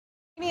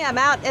everybody. I'm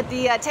out at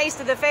the Taste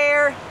of the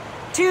Fair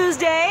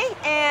Tuesday,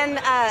 and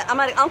I'm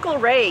at Uncle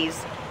Ray's.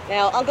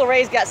 Now, Uncle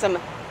Ray's got some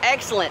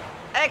excellent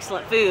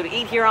food.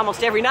 Eat here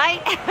almost every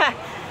night.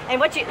 And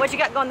what you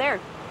got going there?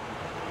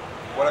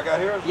 What I got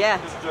here? Yeah.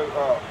 This is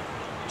the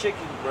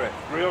chicken breast,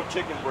 grilled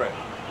chicken breast.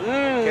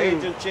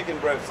 Cajun chicken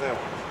breast sandwich.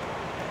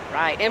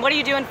 Right. And what are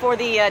you doing for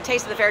the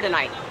Taste of the Fair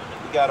tonight?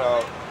 We got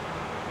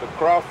the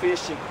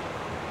crawfish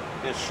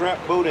and shrimp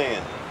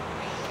boudin.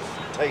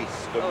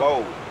 Taste, the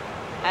bowl.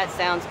 That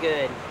sounds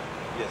good.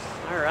 Yes.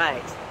 All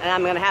right. And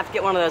I'm going to have to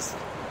get one of those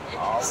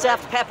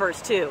stuffed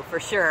peppers too, for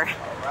sure.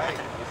 All right.